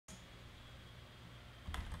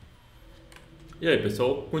E aí,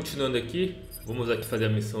 pessoal, continuando aqui, vamos aqui fazer a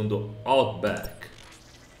missão do Outback.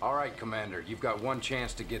 All right, Commander, you've got one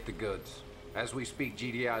chance to get the goods. As we speak,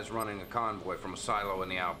 GDI is running a convoy from a silo in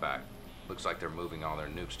the Outback. Looks like they're moving all their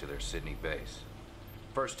nukes to their Sydney base.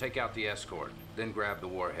 First, take out the escort, then grab the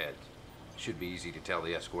warheads. Should be easy to tell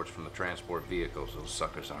the escorts from the transport vehicles. Those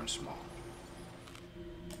suckers aren't small.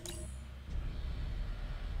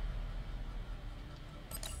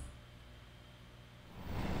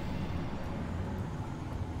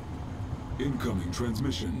 Incoming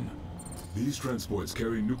transmission. These transports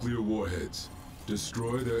carry nuclear warheads.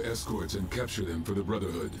 Destroy their escorts and capture them for the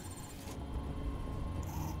Brotherhood.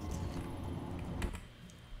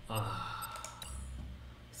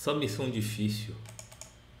 Essa missão difícil.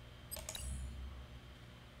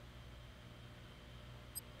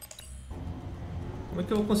 Como é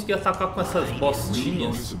que eu vou conseguir atacar com essas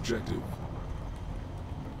bostinhas?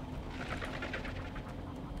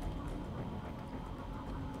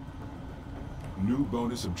 New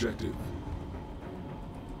bonus objective.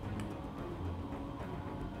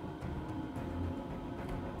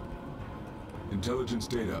 Intelligence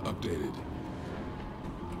data updated.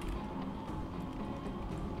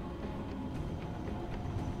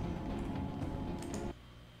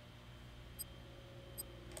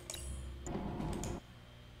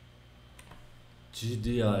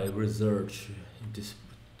 GDI research in this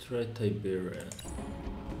Tiberium.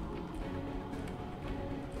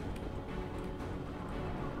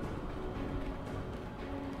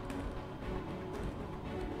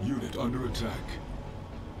 Unit under attack.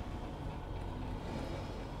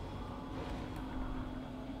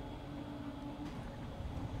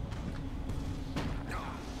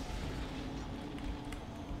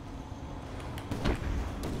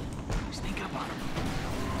 Sneak up on them.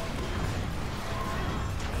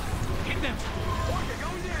 Hit them! Orca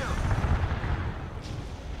going down!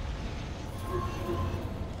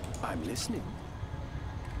 I'm listening.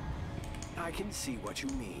 I can see what you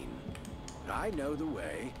mean. I know the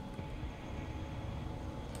way.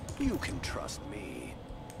 You can trust me.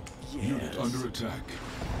 Yes. Unit under attack.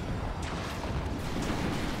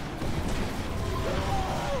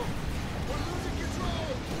 We're losing control!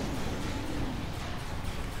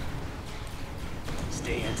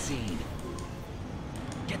 Stay unseen.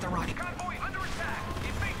 Get the rocket. Convoy under attack!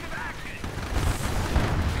 Evasive action!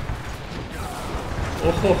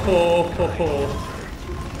 Oh ho ho ho ho.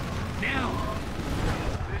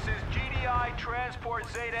 Transport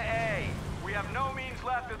Zeta A. We have no means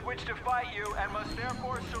left with which to fight you and must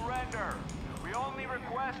therefore surrender. We only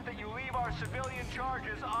request that you leave our civilian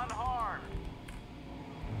charges unharmed.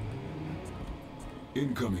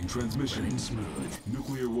 Incoming transmission. Running smooth.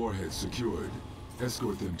 Nuclear warheads secured.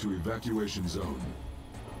 Escort them to evacuation zone.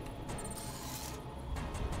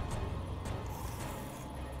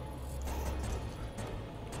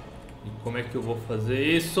 E como é que eu vou fazer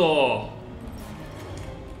isso?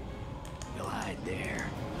 There.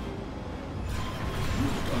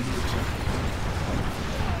 Unit under attack.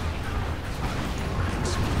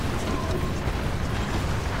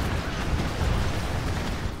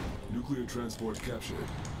 Nuclear transport captured.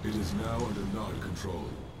 It is now under NOD control.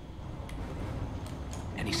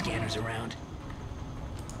 Any scanners around?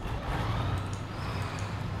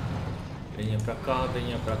 Venha pra cá,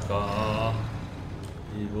 venha pra cá.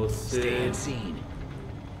 E você? Stay unseen.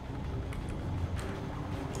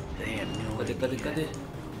 Cadê?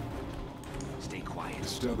 Stay quiet.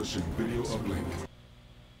 Establishing video uplink.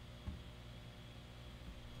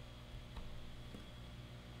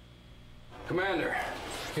 Commander,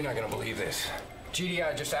 you're not gonna believe this.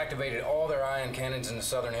 GDI just activated all their ion cannons in the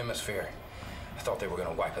southern hemisphere. I thought they were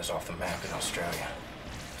gonna wipe us off the map in Australia.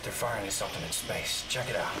 But they're firing at something in space. Check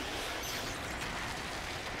it out.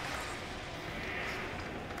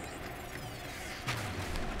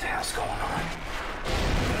 What the hell's going on?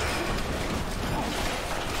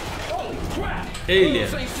 Holy crap! Alien.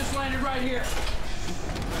 Those things just landed right here.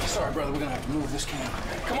 Sorry, brother, we're gonna have to move this camera.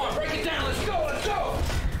 Come on, break it down. Let's go. Let's go.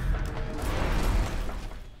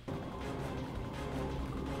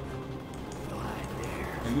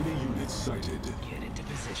 Enemy units sighted. Get into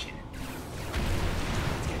position.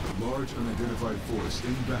 Large unidentified force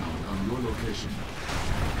inbound on your location.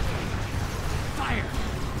 Fire!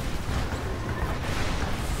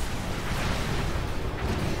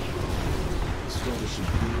 Establishing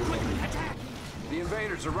video Quickly, uplink. attack! The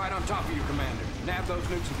invaders are right on top of you, Commander. Nab those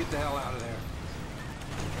nukes and get the hell out of there.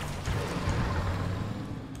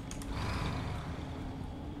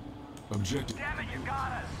 Objective. Damn it, you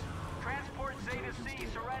got us. Transport Zeta C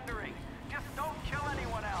surrendering. Just don't kill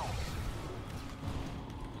anyone else.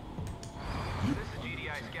 This is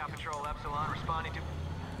GDI Scout Patrol Epsilon responding to...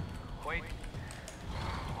 Wait,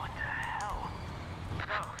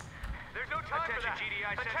 Attention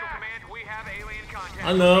GDI Central Command, we have alien contact.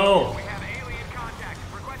 Ah não! We have alien contact.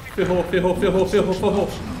 Requesting Ferrou, ferrou, ferrou, ferrou, ferrou.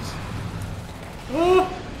 Ah!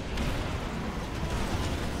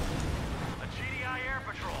 a GDI air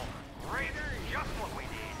patrol. Raider, just what we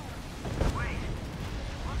need. Wait,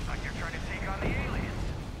 looks like you're trying to take on the aliens.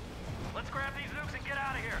 Let's grab these nukes and get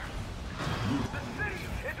out of here. The city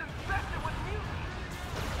is infested with mutants.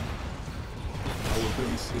 Our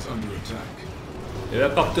base is under attack. Eu ia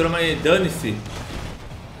capturar, mas dane-se.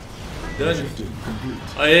 Dane-se. Objective complete.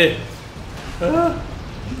 Aê! Ah!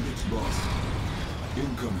 Units lost.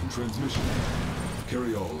 Incoming transmission.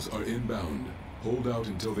 Carry-alls are inbound. Hold out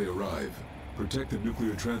until they arrive. Protect the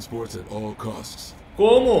nuclear transports at all costs.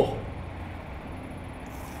 Como?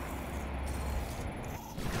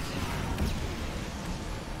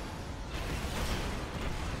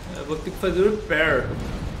 Eu vou ter que fazer repair.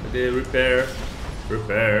 Cadê repair?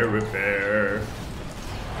 Repair, repair.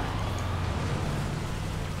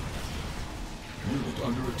 Unit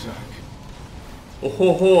under attack.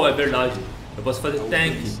 Oh, é verdade. Eu posso fazer Our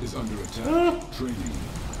tank. base is under attack. Ah. Training.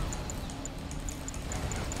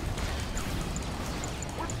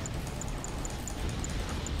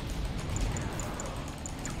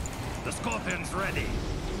 The Scorpion's ready.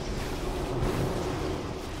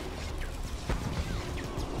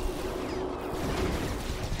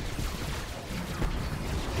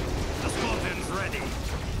 The Scorpion's ready.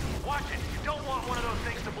 Watch it. You don't want one of those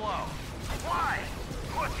things to blow. Why?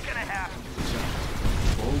 What's gonna happen? Attack.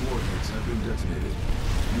 All warheads have been detonated.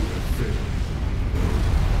 You have failed.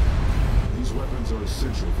 These weapons are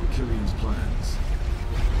essential for Killian's plans.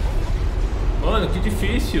 Mano, que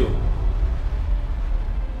difícil.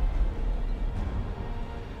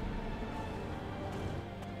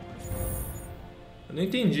 Eu não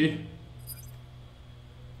entendi.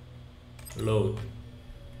 Load.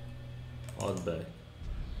 Outback.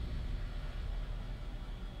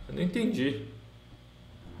 Eu não entendi.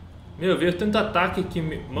 Meu, veio tanto ataque que...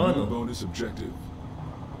 New Mano. bonus objective.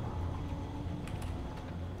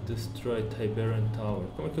 Destroy Tiberium Tower.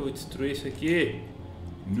 Como é que eu vou destruir isso aqui?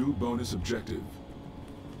 New bonus objective.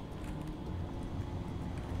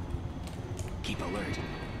 Keep alert.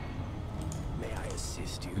 May I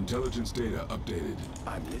assist you? Intelligence data updated.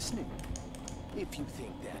 I'm listening. If you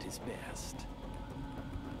think that is best.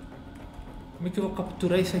 Como é que eu vou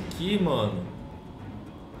capturar isso aqui, mano?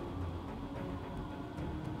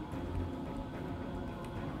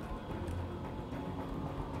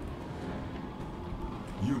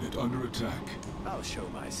 Unit under attack. I'll show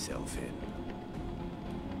myself in.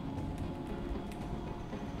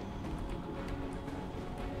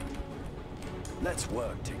 Let's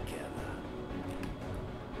work together.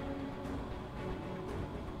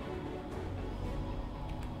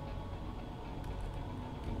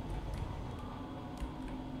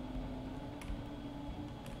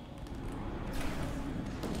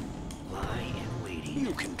 Lie in waiting.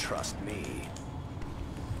 You can trust me.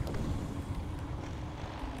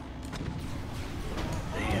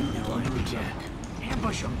 They have Unit no under idea. attack.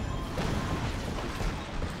 Ambush them.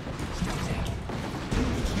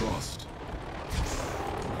 Unit lost.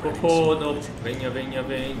 Oh, não. Venha, venha,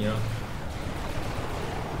 venha.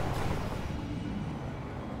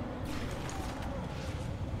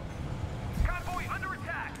 Convoy under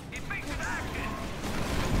attack. Evasive action.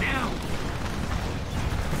 Now!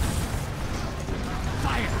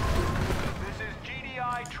 Fire! This is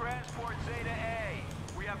GDI Transport Zeta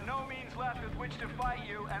A. We have no means left with which to fight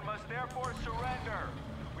you and must therefore surrender.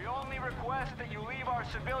 We only request that you leave our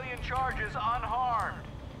civilian charges unharmed.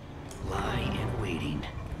 Lie in waiting.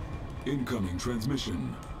 Incoming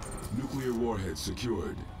transmission. Nuclear warheads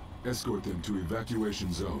secured. Escort them to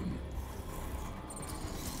evacuation zone.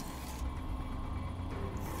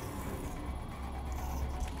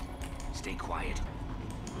 Stay quiet.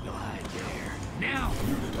 You'll hide there. Now!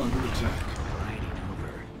 Unit under attack. Gliding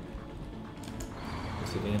over.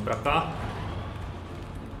 Você venha pra cá.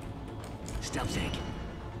 Stealth tank.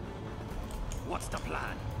 What's the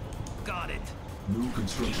plan? Got it. New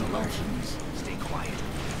construction options. Stay quiet.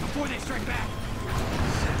 Before they strike back.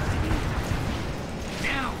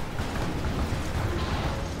 Now!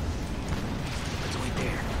 Let's wait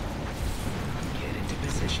there. Get into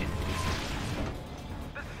position.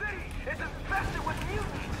 The city is infested with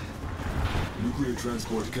mutants. Nuclear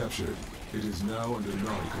transport captured. It is now under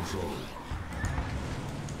Nod control.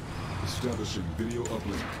 Establishing video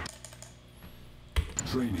uplink.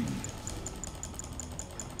 Training.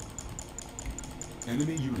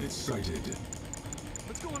 Enemy units sighted.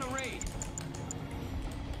 Let's go on a raid.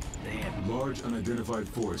 They have Large unidentified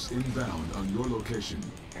force inbound on your location.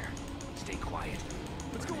 Stay quiet.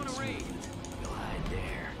 Let's go on a raid. We'll hide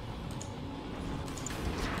there.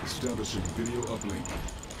 Establishing video uplink.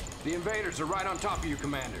 The invaders are right on top of you,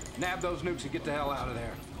 Commander. Nab those nukes and get the hell out of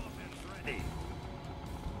there. Ready.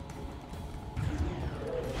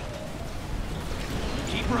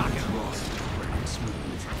 Keep rocking. Lost.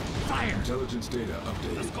 Smooth. Fire! Intelligence data The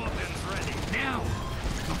updated. Scorpion's ready. Now!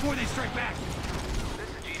 Before they strike back! This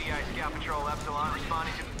is GDI Scout Patrol Epsilon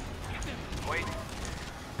responding to... Wait.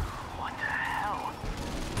 What the hell?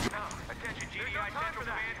 Attention, GDI Central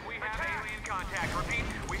Command. We have alien contact. Repeat,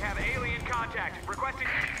 we have alien contact. Requesting...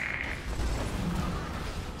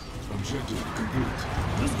 Objective complete.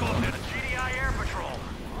 The Scorpion. GDI Air Patrol.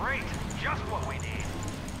 Great. Just what we need.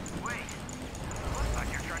 Wait. Looks like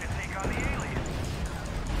you're trying to take on the aliens.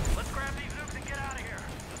 Let's grab these nukes and get out of here.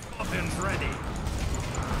 The Scorpion's ready.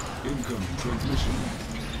 Incoming transmission.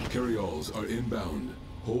 Carry-alls are inbound.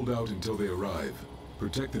 Hold out until they arrive.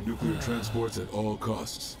 Protect the nuclear transports at all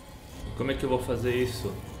costs. Como é que eu vou fazer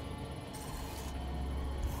isso?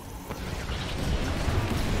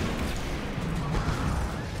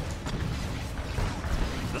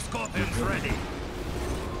 The Scorpion's ready.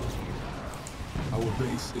 Our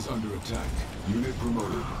base is under attack. Unit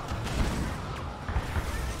promoted.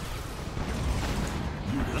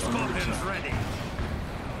 The Unit under Scorpion's attack. ready.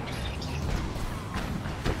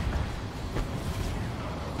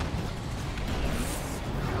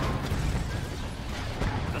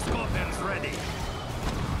 The Scorpion's ready.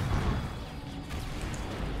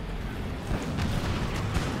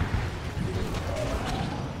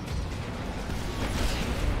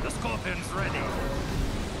 The Scorpion's ready.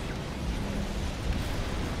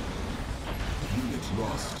 Unit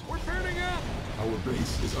lost. We're turning up. Our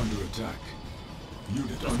base is under attack.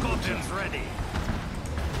 Unit The under Scorpion's attack. ready.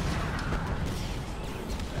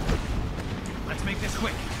 Let's make this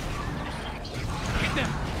quick. Get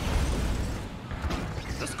them!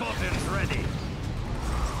 The Scorpion's ready.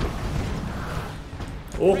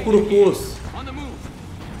 Ô, Curupus! On the move!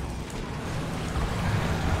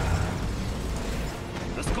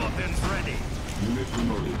 The Scorpion's ready. Unit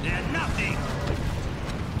promoted. They're nothing.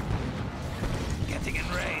 Getting in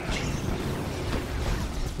range.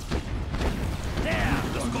 There,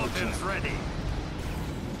 the Scorpion's ready.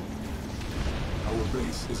 Our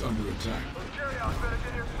base is under attack.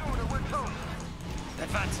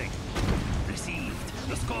 Advancing. Received.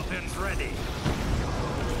 The Scorpion's ready.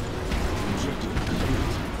 Objective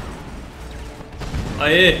complete.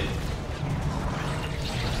 Aê!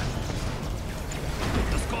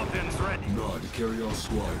 The Scorpion's ready. Nod, carry-all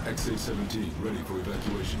squad, XA-17, ready for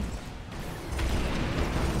evacuation.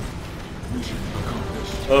 Mission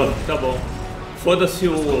accomplished. Ah, tá bom. Foda-se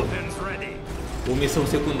The Scorpion's ready. o missão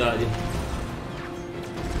secundária.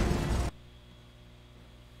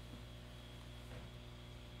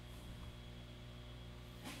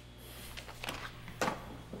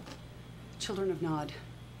 Children of Nod,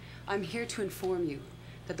 I'm here to inform you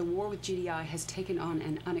that the war with GDI has taken on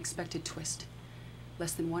an unexpected twist.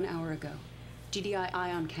 Less than 1 hour ago, GDI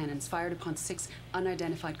ion cannons fired upon 6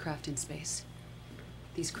 unidentified craft in space.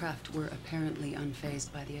 These craft were apparently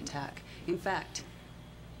unfazed by the attack. In fact,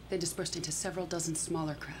 they dispersed into several dozen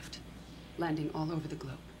smaller craft, landing all over the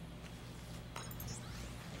globe.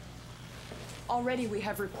 Already we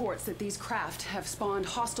have reports that these craft have spawned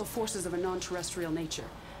hostile forces of a non-terrestrial nature.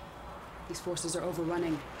 These forces are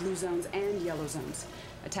overrunning blue zones and yellow zones,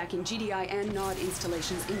 attacking GDI and Nod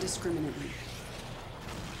installations indiscriminately.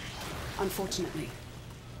 Unfortunately,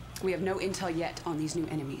 we have no intel yet on these new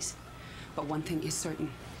enemies. But one thing is certain.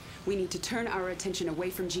 We need to turn our attention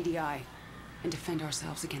away from GDI and defend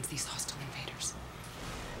ourselves against these hostile invaders.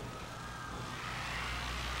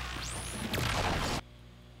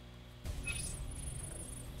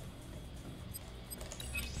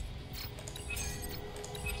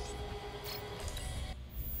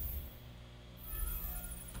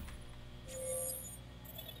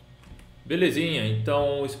 Belezinha,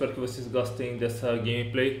 então espero que vocês gostem dessa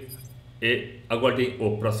gameplay e aguardem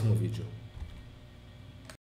o próximo vídeo.